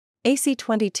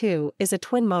AC22 is a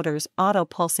twin-motors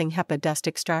auto-pulsing HEPA dust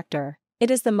extractor. It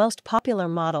is the most popular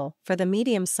model for the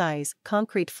medium-size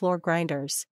concrete floor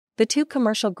grinders. The two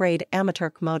commercial-grade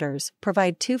Ameterk motors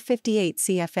provide 258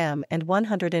 CFM and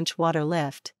 100-inch water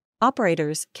lift.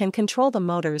 Operators can control the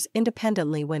motors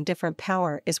independently when different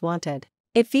power is wanted.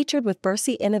 It featured with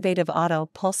Bersi innovative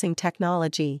auto-pulsing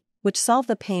technology, which solve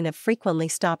the pain of frequently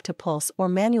stop to pulse or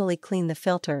manually clean the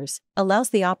filters, allows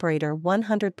the operator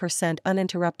 100%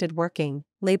 uninterrupted working,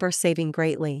 labor saving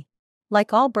greatly.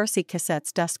 Like all Bersi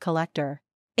cassettes dust collector,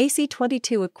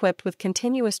 AC22 equipped with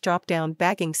continuous drop-down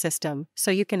bagging system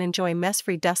so you can enjoy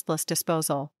mess-free dustless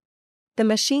disposal. The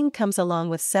machine comes along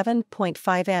with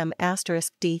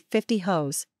 7.5M*D 50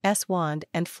 hose, S-wand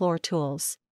and floor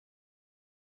tools.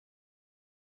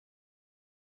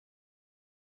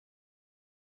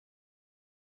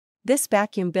 This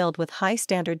vacuum built with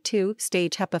high-standard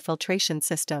 2-stage HEPA filtration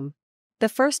system. The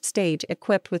first stage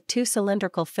equipped with 2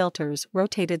 cylindrical filters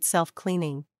rotated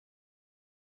self-cleaning.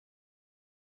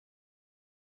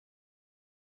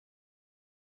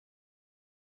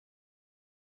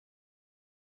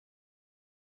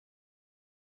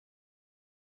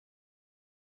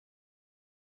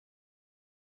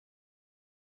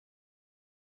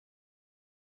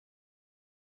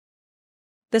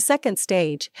 The second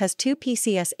stage has 2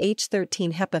 PCS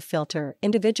H13 HEPA filter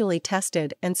individually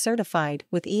tested and certified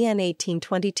with EN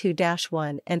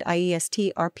 1822-1 and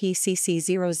IEST RPCC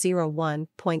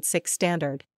 001.6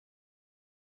 standard.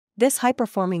 This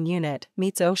high-performing unit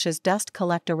meets OSHA's dust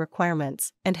collector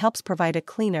requirements and helps provide a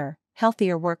cleaner,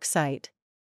 healthier work site.